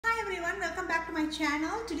welcome back to my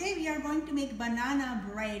channel. Today we are going to make banana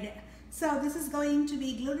bread. So this is going to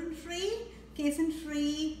be gluten-free,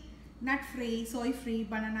 casein-free, nut-free, soy-free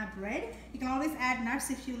banana bread. You can always add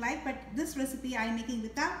nuts if you like, but this recipe I am making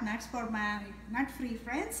without nuts for my nut-free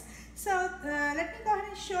friends. So let me go ahead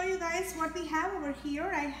and show you guys what we have over here.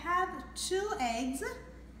 I have 2 eggs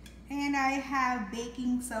and I have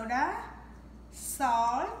baking soda,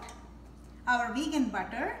 salt, our vegan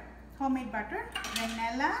butter, homemade butter,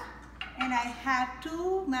 vanilla, and I have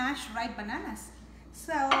 2 mashed ripe bananas.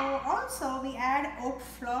 So also we add oat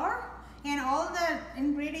flour, and all the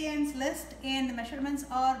ingredients list and the measurements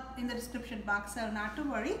are in the description box, so not to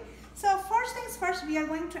worry. So first things first, we are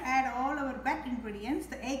going to add all our wet ingredients.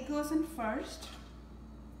 The egg goes in first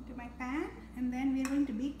into my pan, and then we are going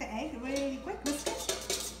to beat the egg really quick.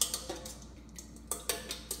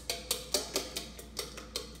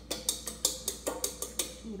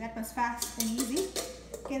 Ooh, that was fast and easy.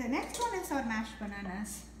 Okay, the next one is our mashed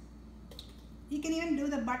bananas. You can even do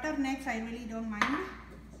the butter next, I really don't mind.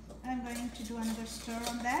 I'm going to do another stir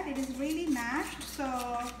on that. It is really mashed, so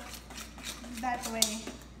that way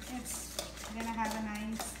it's gonna have a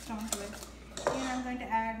nice tone to it. And I'm going to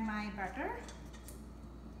add my butter.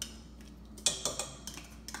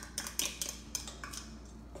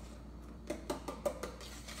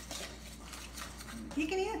 You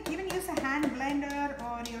can even use a hand blender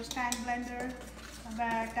or your stand blender,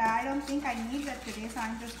 but I don't think I need that today, so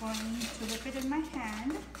I'm just going to whip it in my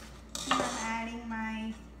hand. And I'm adding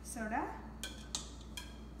my soda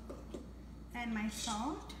and my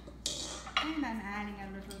salt, and I'm adding a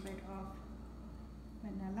little bit of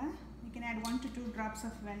vanilla. You can add 1 to 2 drops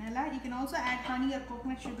of vanilla. You can also add honey or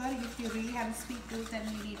coconut sugar if you really have a sweet tooth and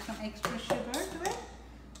you need some extra sugar to it.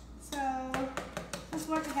 So this is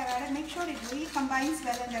what we have added. Make sure it really combines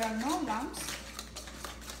well and there are no lumps.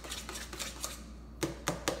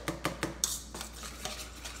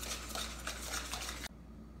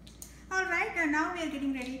 Alright, and now we are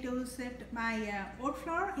getting ready to sift my oat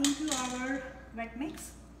flour into our wet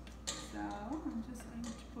mix. So I'm just going to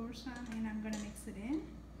pour some and I'm going to mix it in.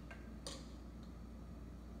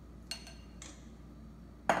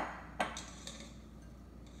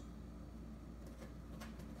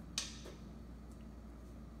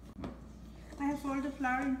 I have poured the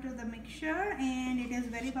flour into the mixture and it is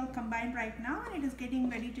very well combined right now, and it is getting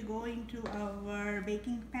ready to go into our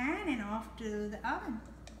baking pan and off to the oven.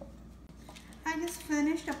 I just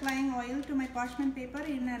finished applying oil to my parchment paper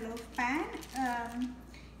in a loaf pan,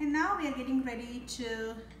 and now we are getting ready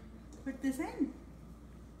to put this in.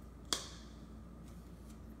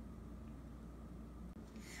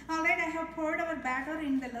 Alright, I have poured our batter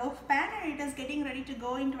in the loaf pan and it is getting ready to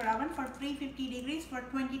go into our oven for 350 degrees for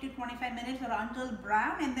 20 to 25 minutes or until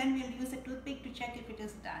brown, and then we'll use a toothpick to check if it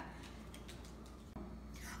is done.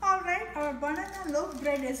 Alright, our banana loaf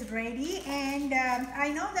bread is ready, and I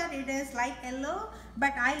know that it is light yellow,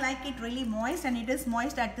 but I like it really moist, and it is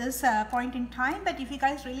moist at this point in time. But if you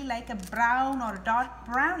guys really like a brown or dark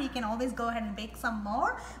brown, you can always go ahead and bake some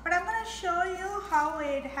more. But I'm going to show you how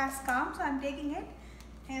it has come. So I'm taking it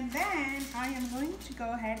and then I am going to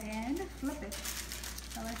go ahead and flip it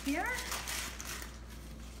over here.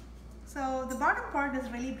 So the bottom part is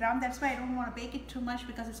really brown, that's why I don't want to bake it too much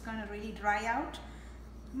because it's going to really dry out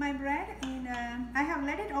my bread. And I have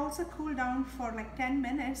let it also cool down for like 10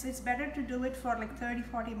 minutes. It's better to do it for like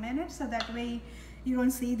 30-40 minutes, so that way you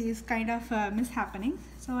don't see these kind of mishappening.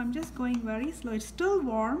 So I'm just going very slow. It's still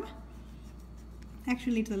warm.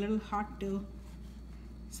 Actually, it's a little hot too.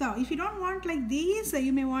 So if you don't want like these,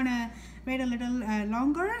 you may want to wait a little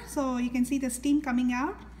longer, so you can see the steam coming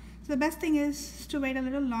out. So the best thing is to wait a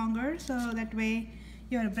little longer, so that way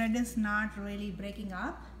your bread is not really breaking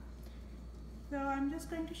up. So I'm just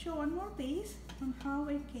going to show one more piece on how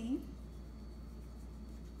it came.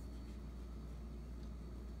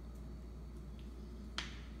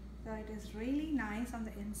 So it is really nice on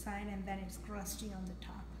the inside and then it's crusty on the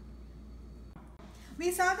top. We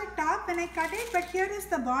saw the top when I cut it, but here is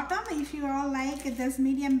the bottom. If you all like this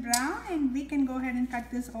medium brown, and we can go ahead and cut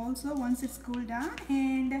this also once it's cooled down.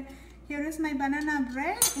 And here is my banana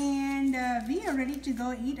bread, and we are ready to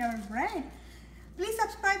go eat our bread. Please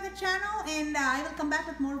subscribe the channel, and I will come back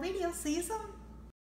with more videos. See you soon.